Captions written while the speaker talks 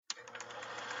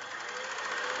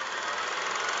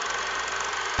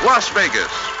Las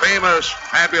Vegas, famous,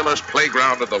 fabulous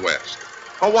playground of the West.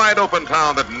 A wide-open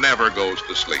town that never goes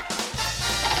to sleep.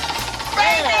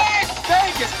 Vegas!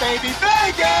 Vegas, baby,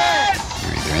 Vegas!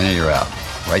 You're either in or you're out.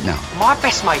 Right now. My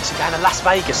best mates are going to Las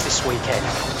Vegas this weekend.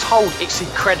 I'm told it's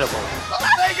incredible.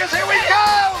 Vegas, here we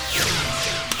go!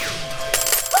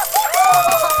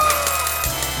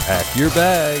 Pack your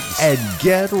bags and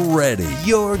get ready.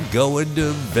 You're going to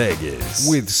Vegas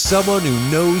with someone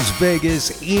who knows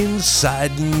Vegas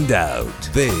inside and out.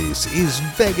 This is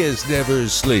Vegas Never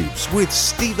Sleeps with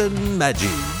Stephen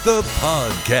Maggi, the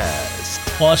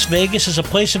podcast. Las Vegas is a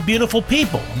place of beautiful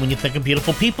people. When you think of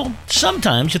beautiful people,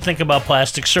 sometimes you think about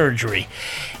plastic surgery.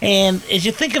 And as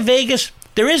you think of Vegas,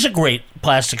 there is a great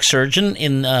plastic surgeon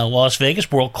in Las Vegas,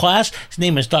 world class. His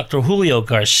name is Dr. Julio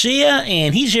Garcia,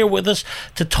 and he's here with us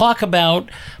to talk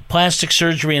about plastic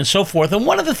surgery and so forth. And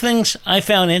one of the things I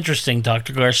found interesting,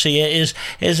 Dr. Garcia, is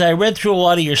as I read through a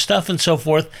lot of your stuff and so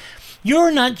forth,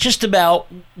 you're not just about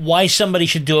why somebody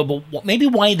should do it, but maybe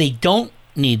why they don't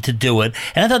need to do it.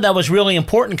 And I thought that was really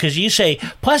important because you say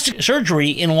plastic surgery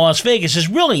in Las Vegas is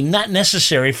really not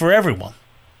necessary for everyone.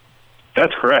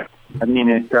 That's correct. I mean,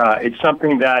 it's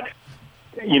something that,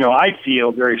 I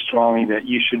feel very strongly that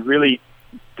you should really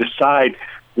decide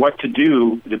what to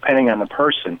do depending on the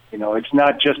person. It's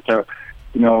not just a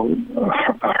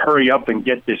hurry up and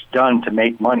get this done to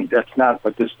make money. That's not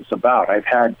what this is about. I've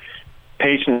had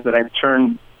patients that I've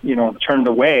turned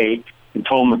away and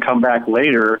told them to come back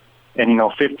later. And,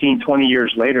 15, 20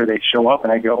 years later, they show up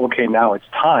and I go, okay, now it's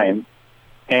time.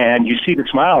 And you see the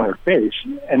smile on their face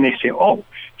and they say, oh,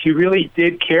 he really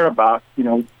did care about,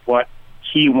 what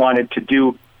he wanted to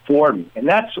do for me. And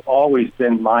that's always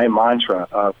been my mantra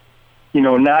of,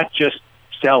 not just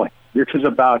selling. This is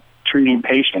about treating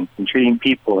patients and treating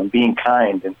people and being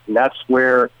kind. And that's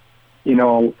where,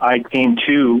 I came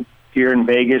to here in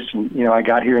Vegas and, I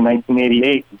got here in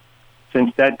 1988.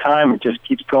 Since that time, it just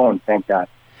keeps going, thank God.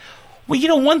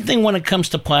 Well, one thing when it comes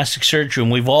to plastic surgery,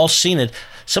 and we've all seen it,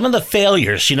 some of the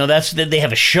failures, they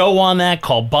have a show on that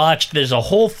called Botched. There's a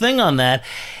whole thing on that.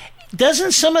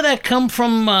 Doesn't some of that come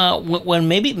from when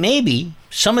maybe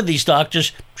some of these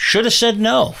doctors should have said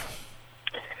no?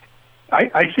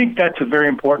 I think that's a very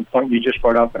important point you just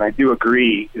brought up, and I do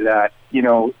agree that,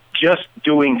 just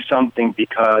doing something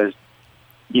because,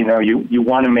 you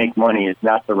want to make money is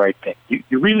not the right thing.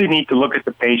 You really need to look at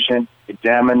the patient,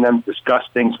 examine them, discuss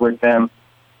things with them,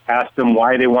 ask them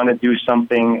why they want to do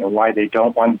something and why they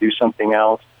don't want to do something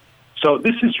else. So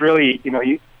this is really,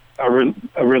 a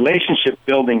relationship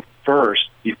building first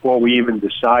before we even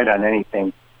decide on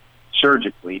anything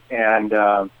surgically. And,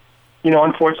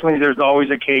 unfortunately, there's always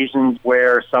occasions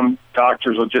where some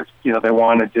doctors will just, they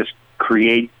want to just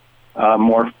create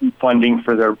more funding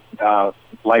for their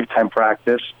lifetime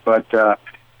practice. But,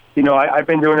 I've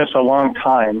been doing this a long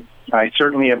time. I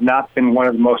certainly have not been one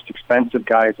of the most expensive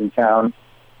guys in town.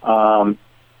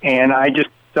 And I just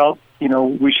felt,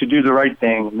 we should do the right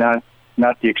thing, not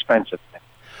the expensive thing.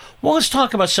 Well, let's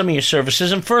talk about some of your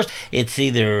services. And first, it's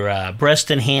either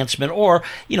breast enhancement or,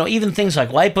 even things like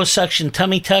liposuction,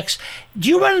 tummy tucks. Do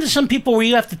you run into some people where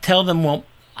you have to tell them, well,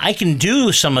 I can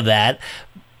do some of that,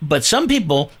 but some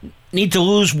people need to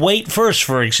lose weight first,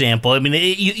 for example? I mean,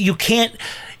 you can't,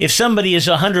 if somebody is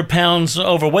 100 pounds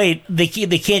overweight, they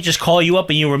can't just call you up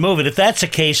and you remove it. If that's the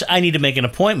case, I need to make an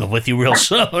appointment with you real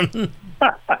soon.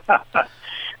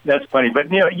 That's funny.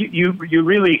 But, you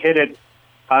really hit it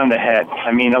on the head.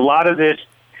 I mean, a lot of this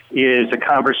is a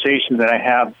conversation that I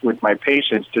have with my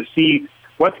patients to see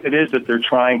what it is that they're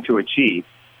trying to achieve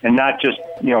and not just,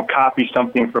 copy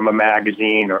something from a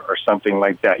magazine or something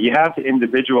like that. You have to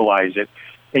individualize it.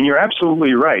 And you're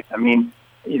absolutely right. I mean,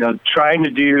 trying to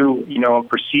do, a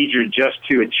procedure just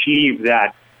to achieve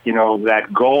that, that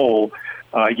goal,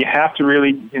 you have to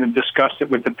really, discuss it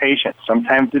with the patient.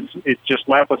 Sometimes it's just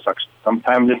liposuction.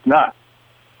 Sometimes it's not.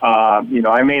 I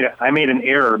made an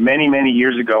error many, many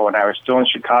years ago when I was still in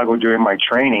Chicago during my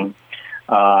training.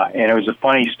 And it was a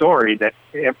funny story that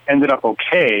it ended up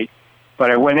okay. But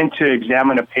I went in to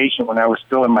examine a patient when I was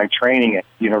still in my training at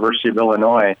the University of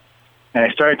Illinois. And I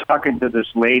started talking to this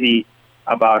lady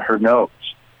about her nose.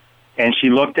 And she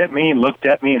looked at me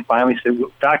and finally said,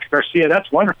 well, Dr. Garcia,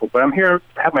 that's wonderful, but I'm here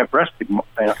to have my breast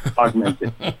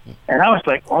augmented. And I was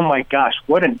like, oh my gosh,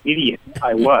 what an idiot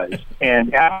I was.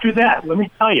 And after that, let me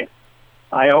tell you,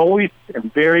 I always am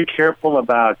very careful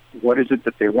about what is it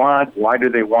that they want, why do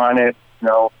they want it,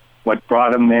 what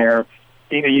brought them there.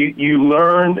 You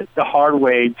learn the hard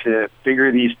way to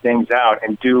figure these things out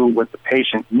and do what the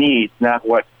patient needs, not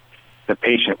what the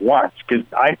patient wants. Because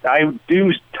I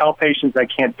do tell patients I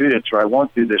can't do this, or I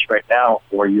won't do this right now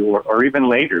for you, or even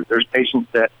later. There's patients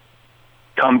that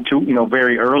come to,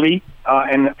 very early,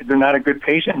 and they're not a good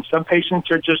patient. And some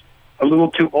patients are just a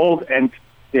little too old, and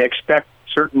they expect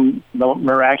certain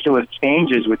miraculous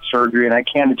changes with surgery, and I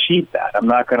can't achieve that. I'm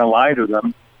not going to lie to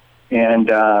them.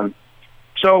 And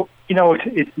so,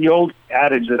 it's the old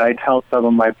adage that I tell some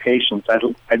of my patients.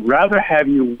 I'd rather have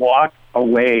you walk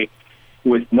away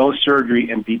with no surgery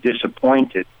and be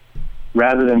disappointed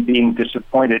rather than being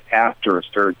disappointed after a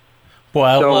surgery. Boy,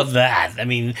 I love that. I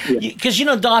mean, because,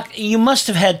 Doc, you must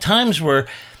have had times where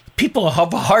people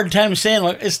have a hard time saying,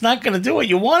 look, it's not going to do what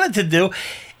you want it to do.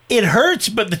 It hurts,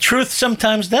 but the truth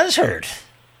sometimes does hurt.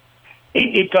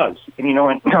 It does. And,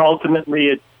 and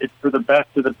ultimately it's for the best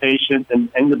of the patient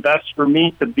and the best for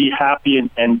me to be happy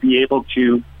and be able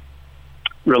to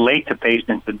relate to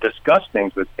patients and discuss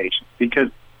things with patients, because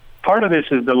part of this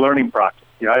is the learning process.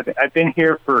 I've been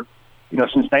here for,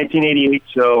 since 1988,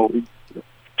 so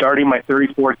starting my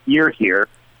 34th year here,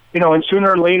 and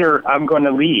sooner or later I'm going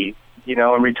to leave,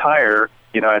 and retire,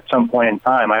 at some point in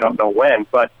time. I don't know when,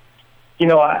 but,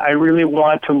 I really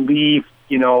want to leave,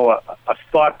 a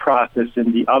thought process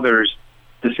in the others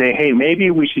to say, hey, maybe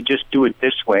we should just do it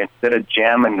this way instead of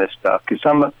jamming this stuff. Because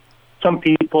some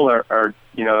people are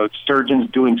surgeons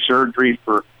doing surgery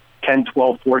for 10,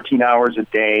 12, 14 hours a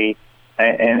day,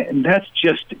 and that's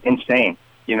just insane,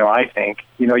 I think.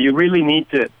 You really need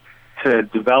to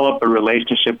develop a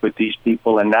relationship with these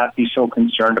people and not be so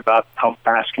concerned about how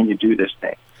fast can you do this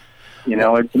thing.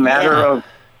 It's a matter of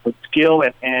skill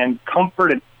and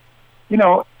comfort, and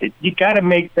you got to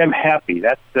make them happy.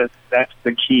 That's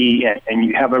the key, and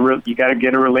you got to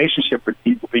get a relationship with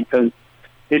people, because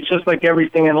it's just like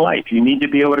everything in life. You need to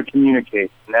be able to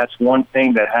communicate, and that's one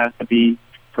thing that has to be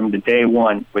from the day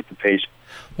one with the patient.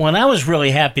 Well, and I was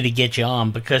really happy to get you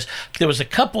on because there was a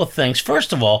couple of things.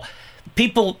 First of all,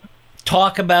 people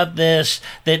talk about this,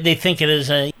 that they think it is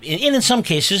and in some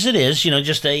cases it is,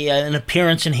 just an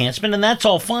appearance enhancement, and that's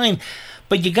all fine.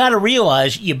 But you got to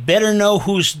realize you better know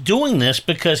who's doing this,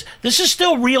 because this is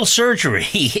still real surgery.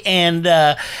 And,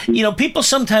 people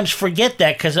sometimes forget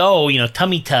that because,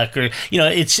 tummy tuck, or,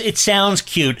 it sounds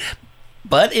cute,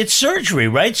 but it's surgery,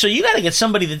 right? So you got to get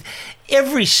somebody that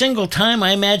every single time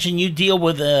I imagine you deal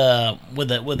with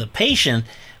a patient,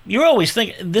 you're always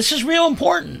thinking, this is real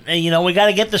important. And, we got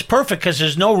to get this perfect because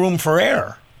there's no room for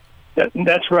error.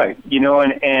 That's right. You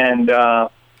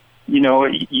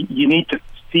need to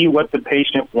see what the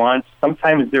patient wants.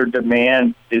 Sometimes their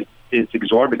demand is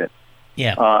exorbitant.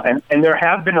 Yeah. And there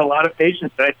have been a lot of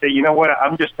patients that I say, you know what,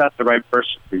 I'm just not the right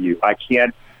person for you. I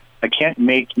can't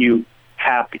make you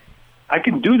happy. I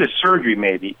can do the surgery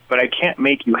maybe, but I can't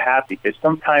make you happy, because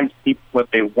sometimes people,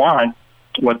 what they want,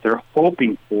 what they're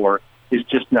hoping for, is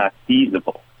just not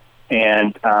feasible.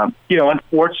 And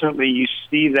unfortunately, you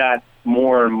see that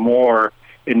more and more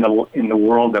in the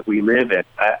world that we live in.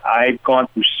 I've gone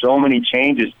through so many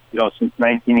changes, since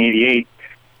 1988,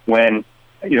 when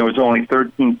it was only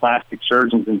 13 plastic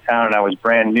surgeons in town, and I was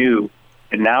brand new.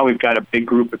 And now we've got a big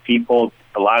group of people,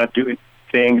 a lot of doing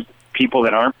things, people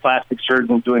that aren't plastic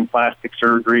surgeons doing plastic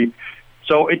surgery.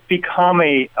 So it's become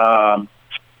an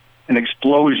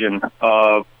explosion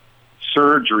of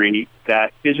surgery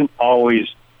that isn't always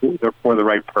for the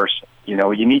right person.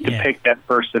 You need to pick that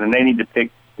person, and they need to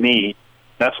pick me.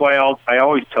 That's why I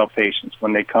always tell patients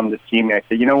when they come to see me, I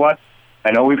say, you know what?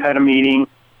 I know we've had a meeting.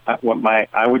 I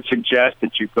would suggest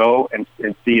that you go and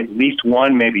see at least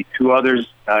one, maybe two others,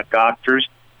 doctors.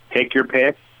 Take your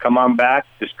pick. Come on back.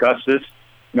 Discuss this.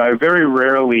 I very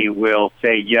rarely will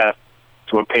say yes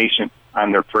to a patient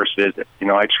on their first visit.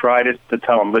 I try to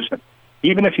tell them, listen,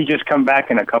 even if you just come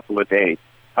back in a couple of days,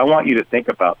 I want you to think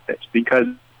about this, because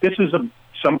this is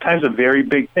sometimes a very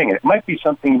big thing. It might be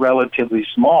something relatively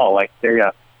small, like say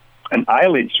an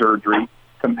eyelid surgery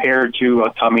compared to a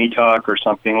tummy tuck or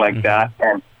something like that.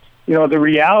 And the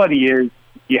reality is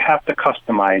you have to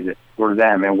customize it for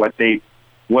them and what they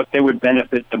would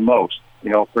benefit the most.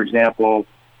 For example,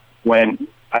 when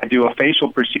I do a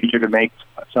facial procedure to make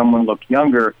someone look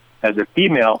younger as a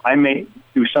female, I may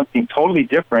do something totally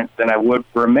different than I would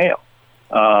for a male.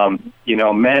 Men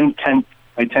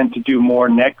I tend to do more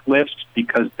neck lifts,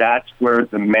 because that's where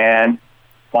the man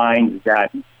finds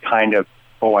that kind of,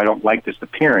 I don't like this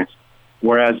appearance.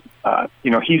 Whereas,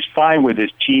 he's fine with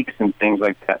his cheeks and things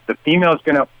like that. The female is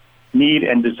going to need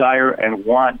and desire and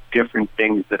want different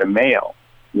things that a male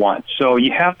wants. So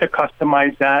you have to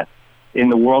customize that. In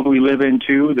the world we live in,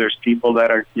 too, there's people that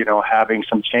are, having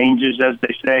some changes, as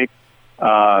they say.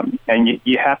 And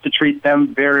you have to treat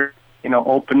them very,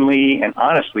 openly and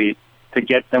honestly, to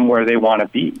get them where they want to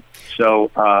be.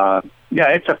 So,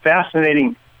 it's a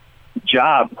fascinating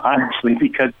job, honestly,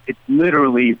 because it's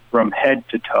literally from head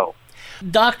to toe.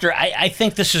 Doctor, I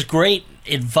think this is great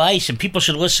advice, and people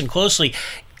should listen closely.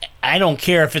 I don't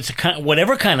care if it's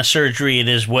whatever kind of surgery it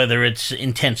is, whether it's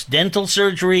intense dental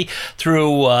surgery,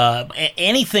 through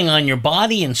anything on your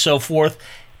body and so forth.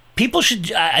 People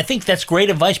should, I think that's great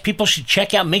advice. People should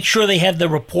check out, make sure they have the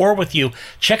rapport with you.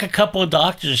 Check a couple of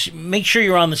doctors. Make sure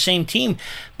you're on the same team.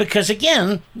 Because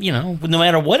again, no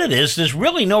matter what it is, there's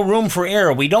really no room for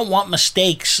error. We don't want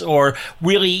mistakes, or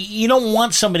really, you don't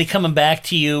want somebody coming back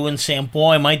to you and saying,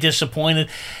 boy, am I disappointed.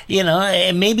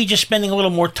 And maybe just spending a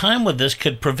little more time with this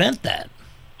could prevent that.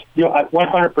 I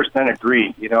 100%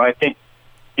 agree. I think,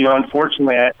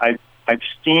 unfortunately, I've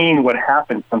seen what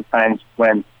happens sometimes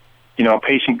when, a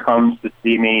patient comes to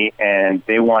see me and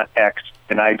they want X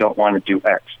and I don't want to do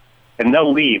X. And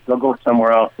they'll leave. They'll go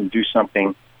somewhere else and do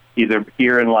something either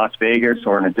here in Las Vegas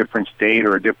or in a different state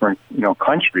or a different,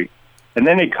 country. And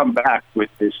then they come back with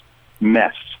this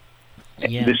mess.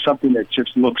 Yeah. There's something that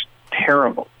just looks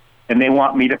terrible. And they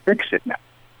want me to fix it now.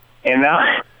 And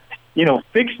now,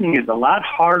 fixing is a lot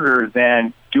harder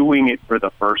than doing it for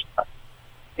the first time.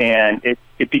 And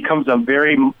it becomes a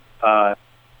very,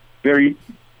 very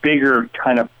bigger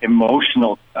kind of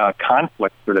emotional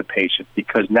conflict for the patient,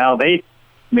 because now they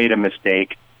made a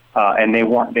mistake and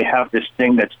they have this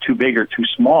thing that's too big or too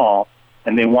small,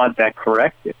 and they want that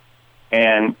corrected.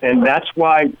 And that's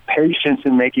why patience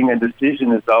in making a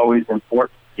decision is always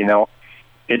important.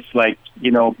 It's like,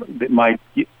 my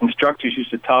instructors used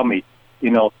to tell me,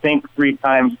 think 3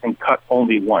 times and cut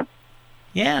only once.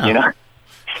 Yeah.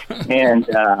 And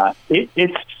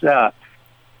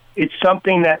it's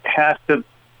something that has to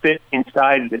fit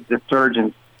inside the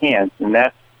surgeon's hands and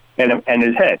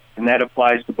his head, and that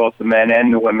applies to both the men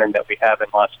and the women that we have in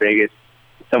Las Vegas.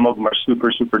 Some of them are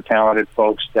super, super talented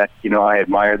folks that I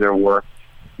admire their work,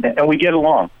 and we get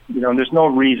along. There's no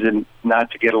reason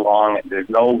not to get along, and there's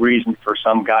no reason for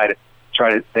some guy to try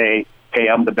to say, "Hey,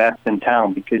 I'm the best in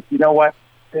town," because you know what?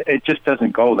 It just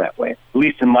doesn't go that way. At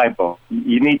least in my book,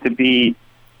 you need to be,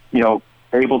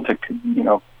 able to,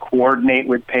 coordinate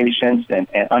with patients and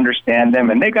understand them,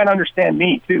 and they got to understand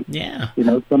me too. Yeah.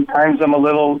 Sometimes I'm a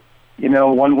little,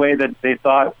 one way that they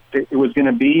thought it was going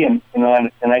to be, and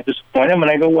and I disappoint them, and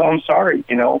I go, well, I'm sorry,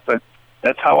 but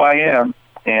that's how I am,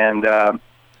 and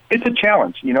it's a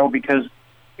challenge, because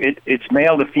it's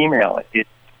male to female,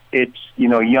 it's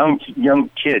young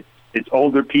kids, it's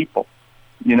older people.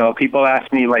 People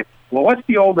ask me like, well, what's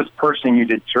the oldest person you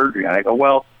did surgery on? I go,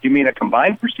 well, do you mean a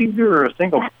combined procedure or a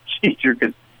single procedure?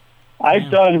 Because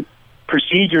I've done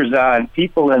procedures on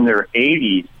people in their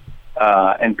 80s,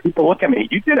 and people look at me,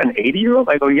 you did an 80-year-old?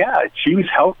 I go, yeah, she was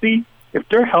healthy. If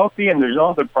they're healthy and there's no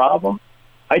other problem,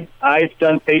 I've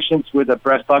done patients with a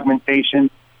breast augmentation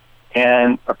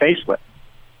and a facelift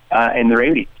in their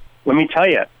 80s. Let me tell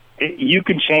you, you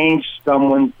can change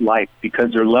someone's life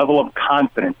because their level of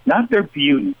confidence, not their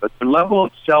beauty, but their level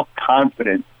of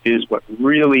self-confidence is what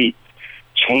really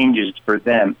changes for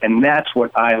them. And that's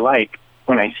what I like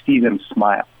when I see them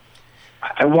smile.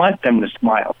 I want them to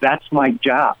smile. That's my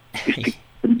job, is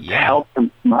to help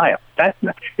them smile.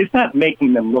 It's not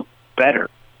making them look better,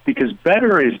 because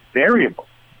better is variable.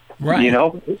 Right.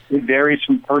 It varies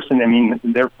from person. I mean,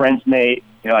 their friends may,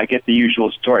 I get the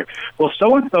usual story. Well,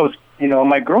 so-and-so's,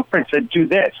 my girlfriend said, do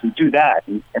this and do that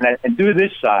and do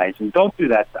this size and don't do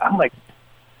that. I'm like,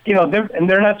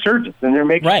 they're not surgeons, and they're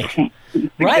making... Right.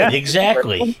 Right,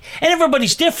 exactly. And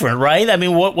everybody's different, right? I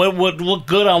mean, what would look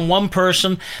good on one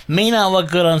person may not look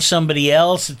good on somebody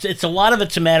else. It's a lot of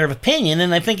it's a matter of opinion,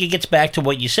 and I think it gets back to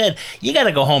what you said. You got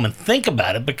to go home and think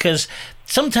about it, because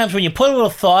sometimes when you put a little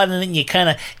thought in it and you kind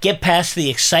of get past the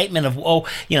excitement of,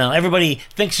 everybody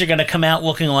thinks they're going to come out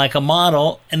looking like a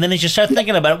model, and then as you start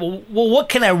thinking about it, well, what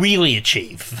can I really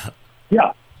achieve?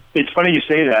 Yeah, it's funny you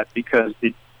say that, because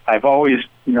I've always,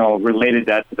 related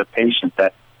that to the patient,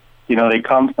 that they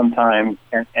come sometimes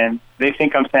and they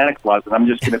think I'm Santa Claus, and I'm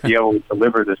just going to be able to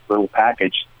deliver this little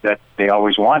package that they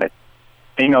always wanted.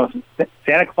 And,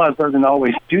 Santa Claus doesn't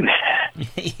always do that,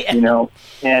 Yeah.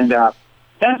 And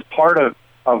that's part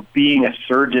of being a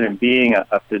surgeon and being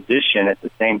a physician at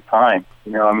the same time.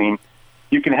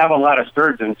 You can have a lot of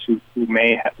surgeons who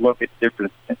may look at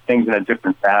different things in a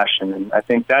different fashion, and I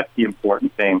think that's the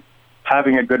important thing,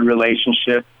 having a good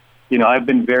relationship. I've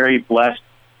been very blessed.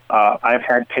 I've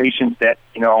had patients that,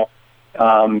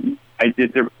 I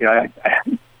did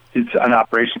an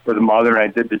operation for the mother, and I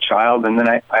did the child. And then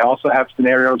I also have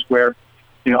scenarios where,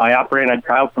 I operate on a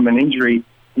child from an injury,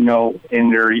 in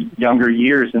their younger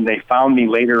years, and they found me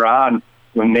later on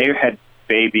when they had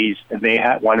babies, and they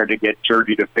wanted to get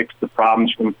surgery to fix the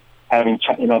problems from having,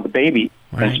 the baby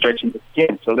and stretching the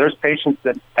skin. So there's patients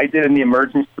that I did in the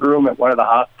emergency room at one of the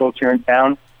hospitals here in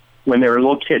town when they were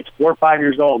little kids, 4 or 5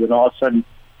 years old, and all of a sudden,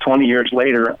 20 years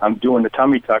later, I'm doing the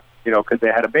tummy tuck, because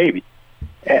they had a baby.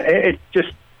 And it's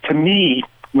just, to me,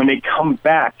 when they come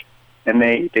back and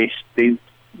they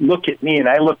look at me and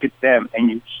I look at them,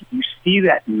 and you see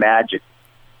that magic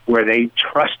where they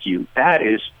trust you. That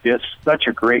is just such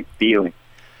a great feeling.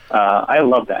 I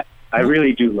love that. I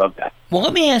really do love that. Well,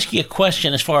 let me ask you a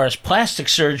question as far as plastic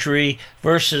surgery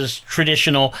versus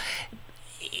traditional.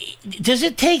 Does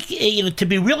it take, to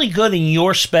be really good in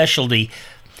your specialty,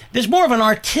 there's more of an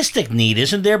artistic need,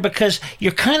 isn't there? Because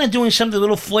you're kind of doing something a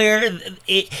little flair.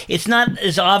 It's not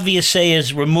as obvious, say,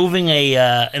 as removing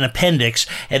an appendix,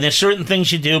 and there's certain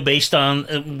things you do based on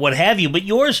what have you. But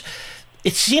yours,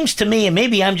 it seems to me, and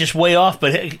maybe I'm just way off,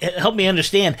 but help me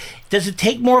understand, does it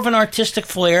take more of an artistic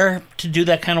flair to do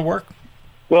that kind of work?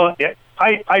 Well,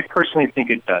 I personally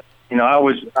think it does. I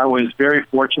was very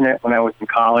fortunate when I was in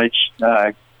college.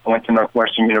 I went to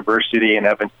Northwestern University in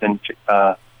Evanston,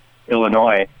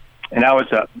 Illinois, and I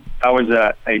was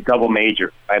a double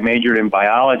major. I majored in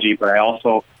biology, but I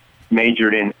also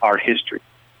majored in art history,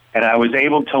 and I was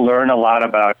able to learn a lot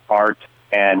about art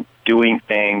and doing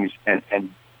things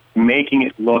and making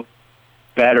it look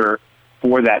better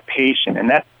for that patient. And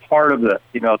that's part of the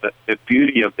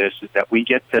beauty of this, is that we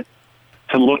get to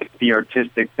look at the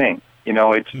artistic thing.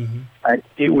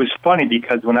 It was funny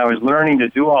because when I was learning to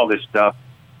do all this stuff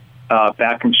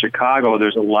back in Chicago,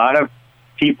 there's a lot of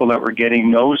people that were getting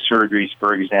nose surgeries,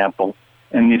 for example,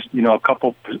 and these, a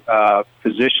couple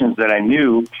physicians that I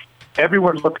knew,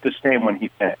 everyone looked the same when he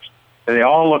finished. They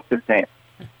all looked the same.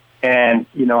 And,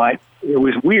 it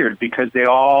was weird because they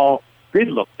all did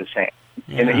look the same.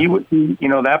 Yeah.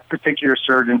 And that particular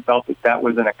surgeon felt that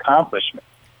was an accomplishment.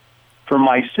 For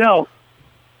myself,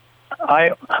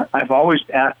 I've always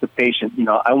asked the patient,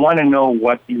 I want to know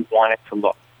what you want it to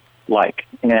look like.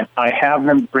 And I have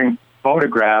them bring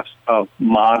photographs of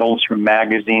models from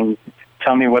magazines,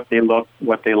 tell me what they look,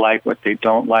 what they like, what they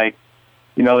don't like.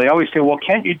 They always say, well,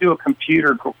 can't you do a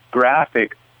computer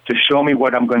graphic to show me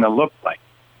what I'm going to look like?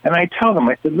 And I tell them,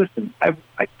 I said, listen,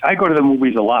 I go to the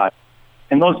movies a lot.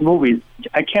 And those movies,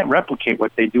 I can't replicate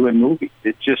what they do in movies.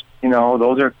 It's just,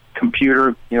 those are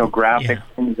computer, graphic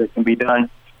things that can be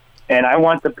done. And I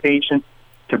want the patient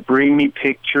to bring me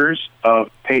pictures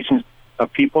of patients,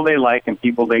 of people they like and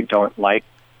people they don't like.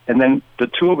 And then the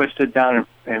two of us sit down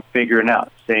and figure it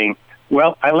out, saying,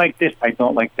 well, I like this, I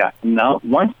don't like that. And now,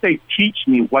 once they teach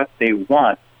me what they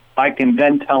want, I can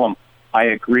then tell them, I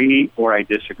agree or I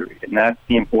disagree. And that's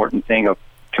the important thing of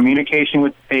communication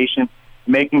with the patient,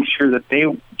 making sure that they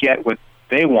get what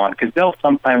they want, because they'll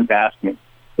sometimes ask me,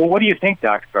 well, what do you think,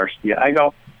 Dr. Garcia? I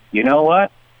go, you know what?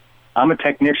 I'm a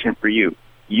technician for you.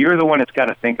 You're the one that's got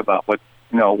to think about what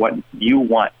you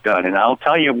want done. And I'll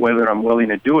tell you whether I'm willing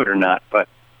to do it or not. But,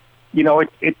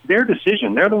 it's their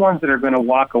decision. They're the ones that are going to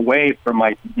walk away from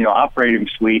my, operating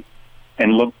suite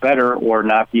and look better or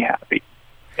not be happy.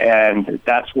 And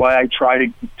that's why I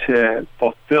try to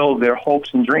fulfill their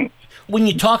hopes and dreams. When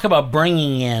you talk about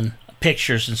bringing in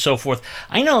pictures and so forth,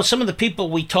 I know some of the people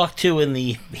we talk to in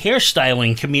the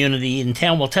hairstyling community in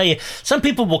town will tell you, some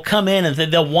people will come in and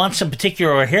they'll want some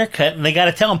particular haircut, and they got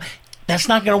to tell them, that's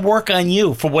not going to work on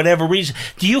you for whatever reason.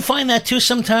 Do you find that too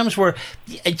sometimes where,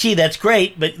 gee, that's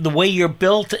great, but the way you're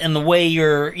built and the way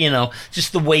you're,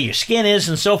 just the way your skin is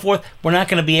and so forth, we're not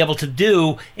going to be able to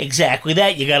do exactly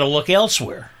that. You got to look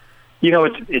elsewhere.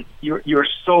 You're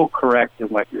so correct in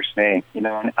what you're saying,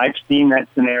 and I've seen that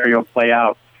scenario play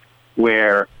out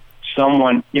where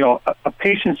someone, a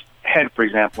patient's head, for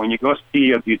example, when you go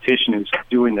see a beautician who's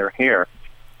doing their hair,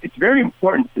 it's very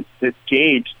important to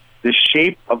gauge the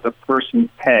shape of the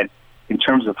person's head in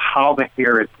terms of how the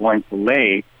hair is going to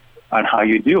lay on how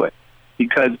you do it.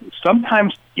 Because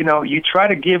sometimes, you try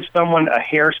to give someone a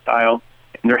hairstyle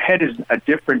and their head is a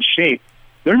different shape,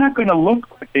 they're not going to look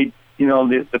like the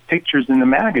pictures in the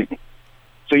magazine.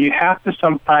 So you have to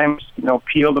sometimes,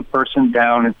 peel the person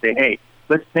down and say, hey,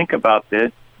 let's think about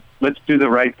this. Let's do the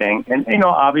right thing. And,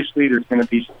 obviously there's going to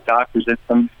be some doctors and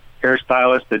some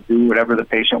hairstylists that do whatever the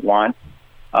patient wants.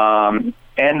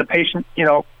 And the patient,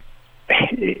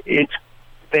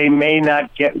 they may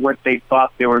not get what they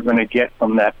thought they were going to get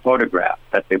from that photograph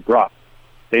that they brought.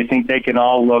 They think they can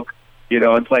all look,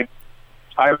 it's like,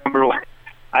 I remember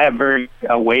I have very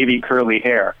wavy, curly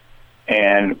hair.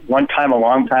 And one time, a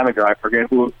long time ago, I forget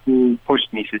who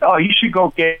pushed me, he said, oh, you should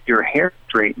go get your hair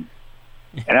straightened.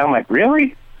 And I'm like,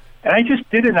 really? And I just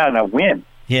did it on a whim,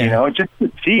 just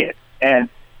to see it. And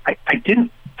I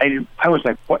didn't I was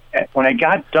like, what? When I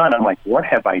got done, I'm like, what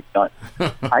have I done?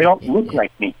 I don't look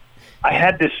like me. I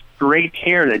had this straight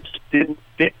hair that just didn't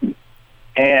fit me.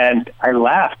 And I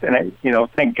laughed, and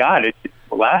thank God it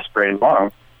didn't last very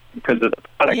long because of the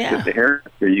product that the hair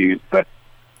used. But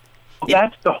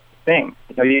that's the whole thing.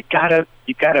 You gotta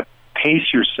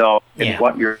pace yourself in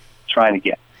what you're trying to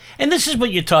get. And this is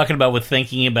what you're talking about with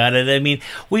thinking about it. I mean,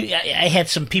 I had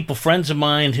some friends of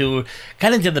mine, who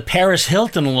got into the Paris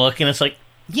Hilton look, and it's like,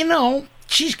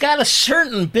 she's got a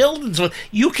certain build, and so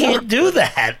you can't do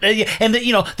that. And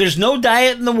there's no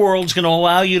diet in the world that's going to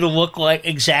allow you to look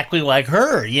exactly like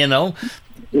her.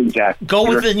 Exactly. Go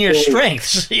within your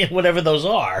strengths, whatever those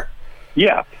are.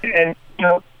 Yeah, and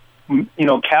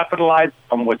capitalize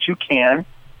on what you can,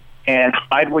 and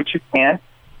hide what you can't,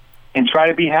 and try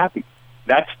to be happy.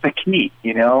 That's the key.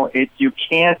 You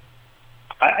can't.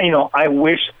 I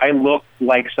wish I looked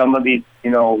like some of these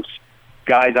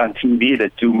guys on TV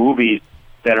that do movies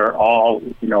that are all,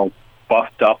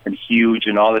 buffed up and huge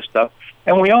and all this stuff.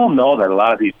 And we all know that a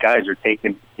lot of these guys are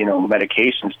taking,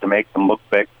 medications to make them look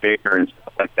bigger and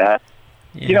stuff like that.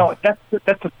 Yeah.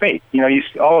 That's a fake. You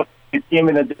see him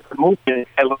in a different movie, and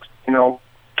it looks,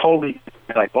 totally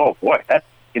like, oh boy, that's,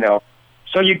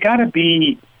 So you got to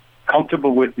be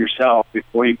comfortable with yourself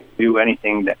before you can do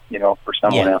anything that, for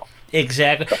someone else.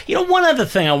 Exactly. One other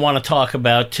thing I want to talk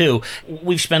about, too,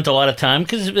 we've spent a lot of time,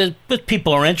 because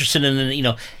people are interested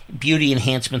in, beauty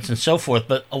enhancements and so forth,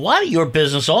 but a lot of your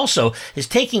business also is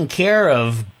taking care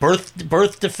of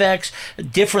birth defects,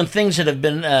 different things that have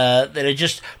been, that are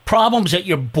just problems that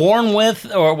you're born with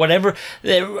or whatever,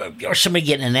 or somebody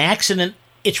getting in an accident.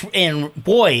 And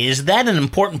boy, is that an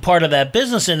important part of that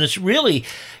business, and it's really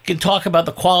can talk about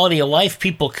the quality of life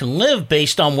people can live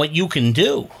based on what you can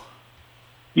do.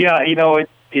 Yeah,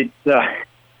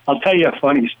 I'll tell you a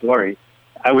funny story.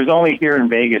 I was only here in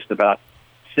Vegas about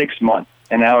 6 months,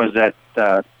 and I was at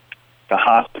the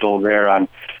hospital there I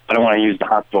don't want to use the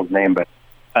hospital's name, but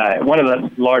one of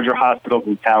the larger hospitals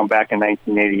in town back in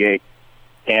 1988.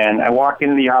 And I walk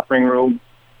into the operating room,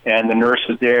 and the nurse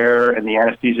is there, and the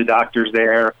anesthesia doctor's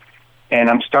there, and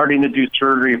I'm starting to do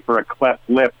surgery for a cleft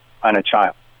lip on a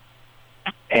child.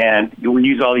 And we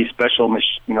use all these special,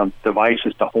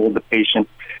 devices to hold the patient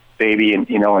baby in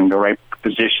the right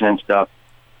position and stuff.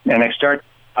 And I start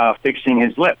fixing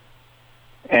his lip.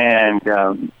 And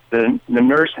the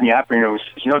nurse in the operating room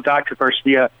says, Dr.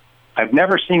 Garcia, I've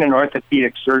never seen an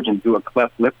orthopedic surgeon do a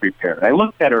cleft lip repair. I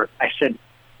looked at her. I said,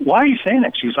 why are you saying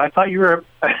that? She goes, I thought you were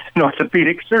an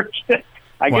orthopedic surgeon.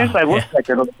 I guess I look like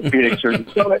an orthopedic surgeon.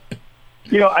 So,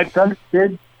 I've done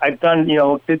kids. I've done,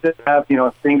 kids that have,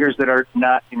 fingers that are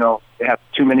not, they have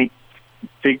too many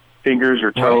big fingers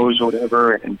or toes or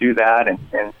whatever, and do that,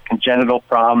 and congenital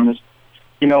problems.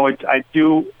 I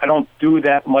don't do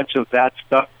that much of that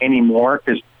stuff anymore,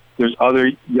 because there's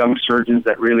other young surgeons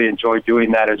that really enjoy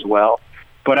doing that as well.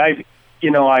 But I've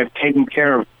taken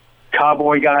care of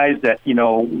cowboy guys that,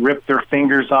 rip their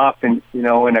fingers off in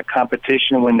a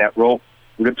competition when that rope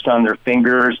rips on their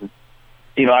fingers.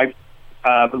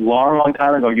 A long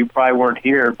time ago, you probably weren't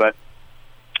here, but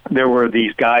there were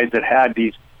these guys that had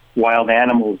these wild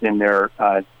animals in their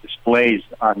displays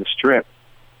on the strip.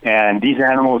 And these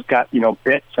animals got,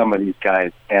 bit some of these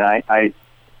guys. And I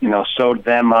sewed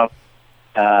them up,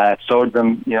 sewed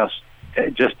them,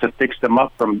 just to fix them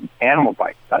up from animal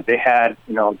bites. They had,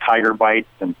 tiger bites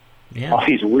and all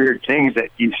these weird things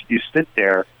that you sit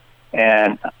there.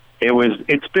 And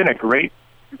it's been a great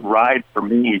ride for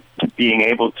me, to being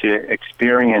able to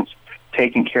experience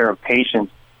taking care of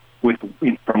patients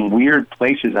from weird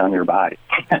places on their body.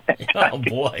 Oh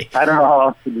boy! I don't know how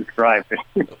else to describe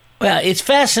it. Well, it's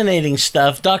fascinating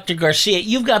stuff. Dr. Garcia,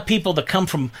 you've got people that come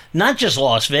from not just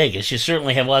Las Vegas. You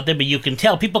certainly have a lot there, but you can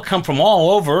tell people come from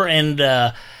all over, and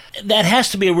that has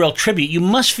to be a real tribute. You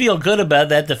must feel good about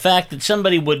that. The fact that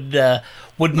somebody would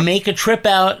make a trip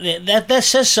out, that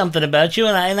says something about you.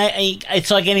 And I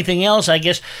it's like anything else, I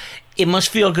guess. It must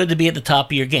feel good to be at the top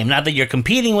of your game. Not that you're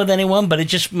competing with anyone, but it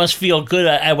just must feel good,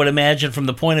 I would imagine, from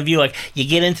the point of view, like, you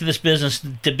get into this business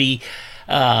to be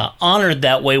honored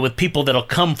that way with people that'll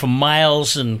come from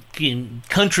miles and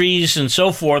countries and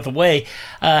so forth away.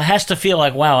 Has to feel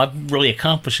like, wow, I'm really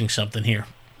accomplishing something here.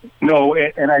 No,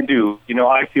 and I do.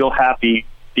 I feel happy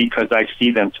because I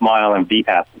see them smile and be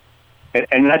happy.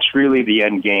 And that's really the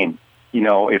end game.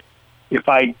 If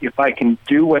I can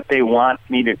do what they want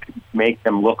me to make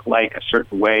them look like a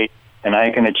certain way, and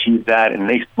I can achieve that, and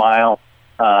they smile,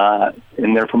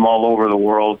 and they're from all over the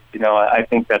world, I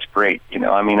think that's great.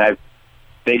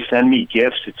 They send me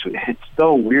gifts. It's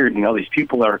so weird. These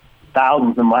people are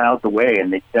thousands of miles away,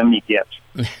 and they send me gifts.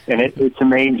 And it's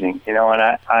amazing, and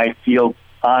I feel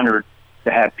honored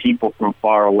to have people from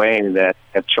far away that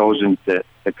have chosen to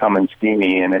come and see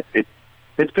me. And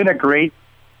it's been a great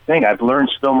thing. I've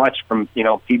learned so much from,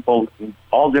 people in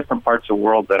all different parts of the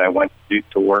world that I went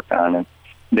to work on, and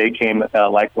they came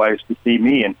likewise to see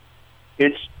me. And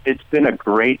it's been a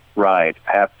great ride,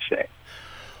 I have to say.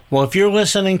 Well, if you're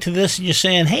listening to this and you're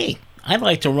saying, hey, I'd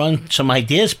like to run some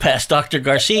ideas past Dr.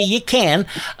 Garcia, you can.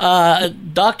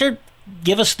 Doctor,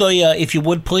 give us if you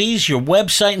would please, your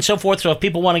website and so forth. So if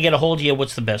people want to get a hold of you,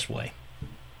 what's the best way?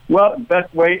 Well, the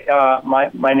best way,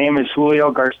 my name is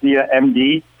Julio Garcia,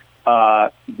 MD.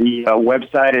 The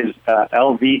website is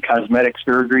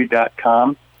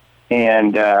lvcosmeticsurgery.com.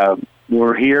 And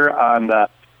we're here on the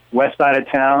west side of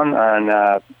town,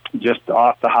 on just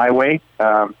off the highway.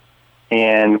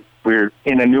 And we're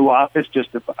in a new office just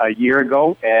a year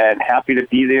ago, and happy to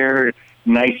be there.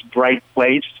 Nice, bright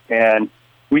place. And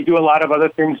we do a lot of other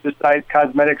things besides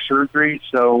cosmetic surgery.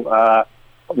 So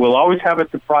we'll always have a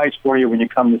surprise for you when you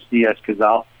come to see us, because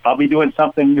I'll be doing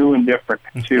something new and different,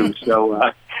 too. So,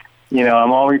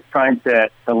 I'm always trying to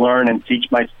learn and teach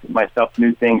myself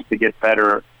new things to get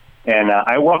better. And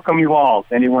I welcome you all.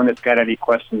 Anyone that's got any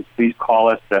questions, please call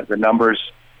us. The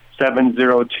number's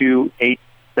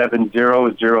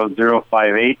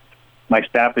 702-870-0058. My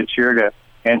staff is here to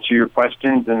answer your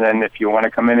questions. And then if you want to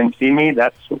come in and see me,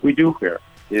 that's what we do here,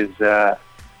 is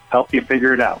help you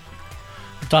figure it out.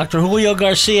 Dr. Julio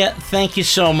Garcia, thank you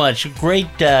so much. Great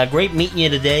meeting you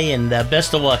today, and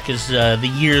best of luck as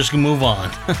the years move on.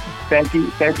 Thank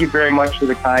you very much for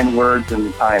the kind words and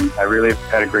the time. I really have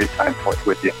had a great time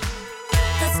with you.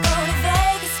 Let's go to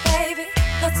Vegas, baby.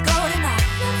 Let's go tonight.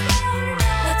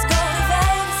 Let's go to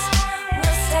Vegas.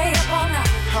 We'll stay up all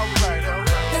night. All right.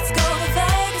 Let's go to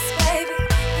Vegas, baby.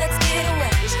 Let's get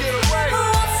away. Who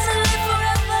wants to live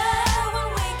forever when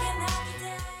we can have the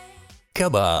day?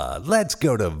 Come on, let's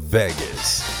go to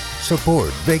Vegas. Support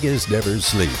Vegas Never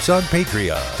Sleeps on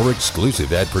Patreon for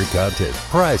exclusive ad-free content,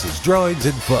 prizes, drawings,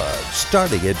 and fun,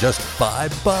 starting at just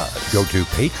 $5. Go to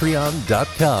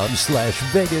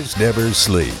patreon.com/Vegas Never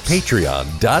Sleeps.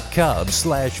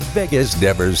 Patreon.com/Vegas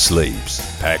Never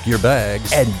Sleeps. Pack your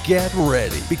bags and get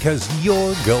ready, because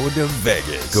you're going to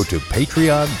Vegas. Go to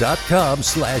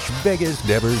patreon.com/Vegas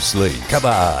Never Sleeps. Come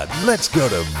on, let's go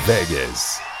to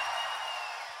Vegas.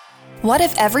 What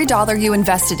if every dollar you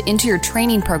invested into your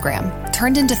training program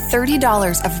turned into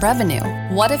 $30 of revenue?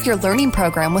 What if your learning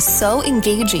program was so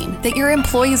engaging that your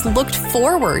employees looked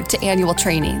forward to annual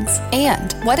trainings?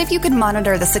 And what if you could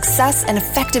monitor the success and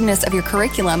effectiveness of your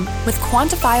curriculum with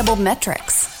quantifiable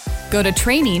metrics? Go to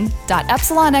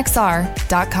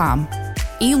training.epsilonxr.com.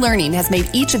 E-learning has made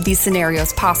each of these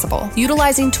scenarios possible.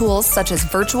 Utilizing tools such as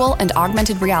virtual and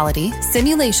augmented reality,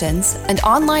 simulations, and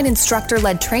online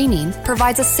instructor-led training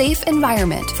provides a safe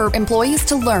environment for employees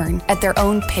to learn at their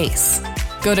own pace.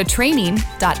 Go to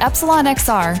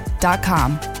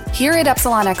training.epsilonxr.com. Here at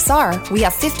Epsilon XR, we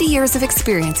have 50 years of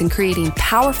experience in creating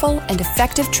powerful and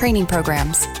effective training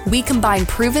programs. We combine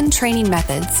proven training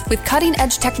methods with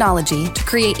cutting-edge technology to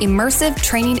create immersive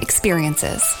training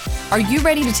experiences. Are you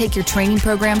ready to take your training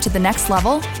program to the next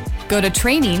level? Go to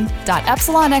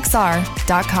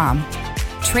training.epsilonxr.com.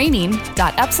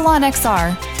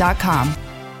 training.epsilonxr.com.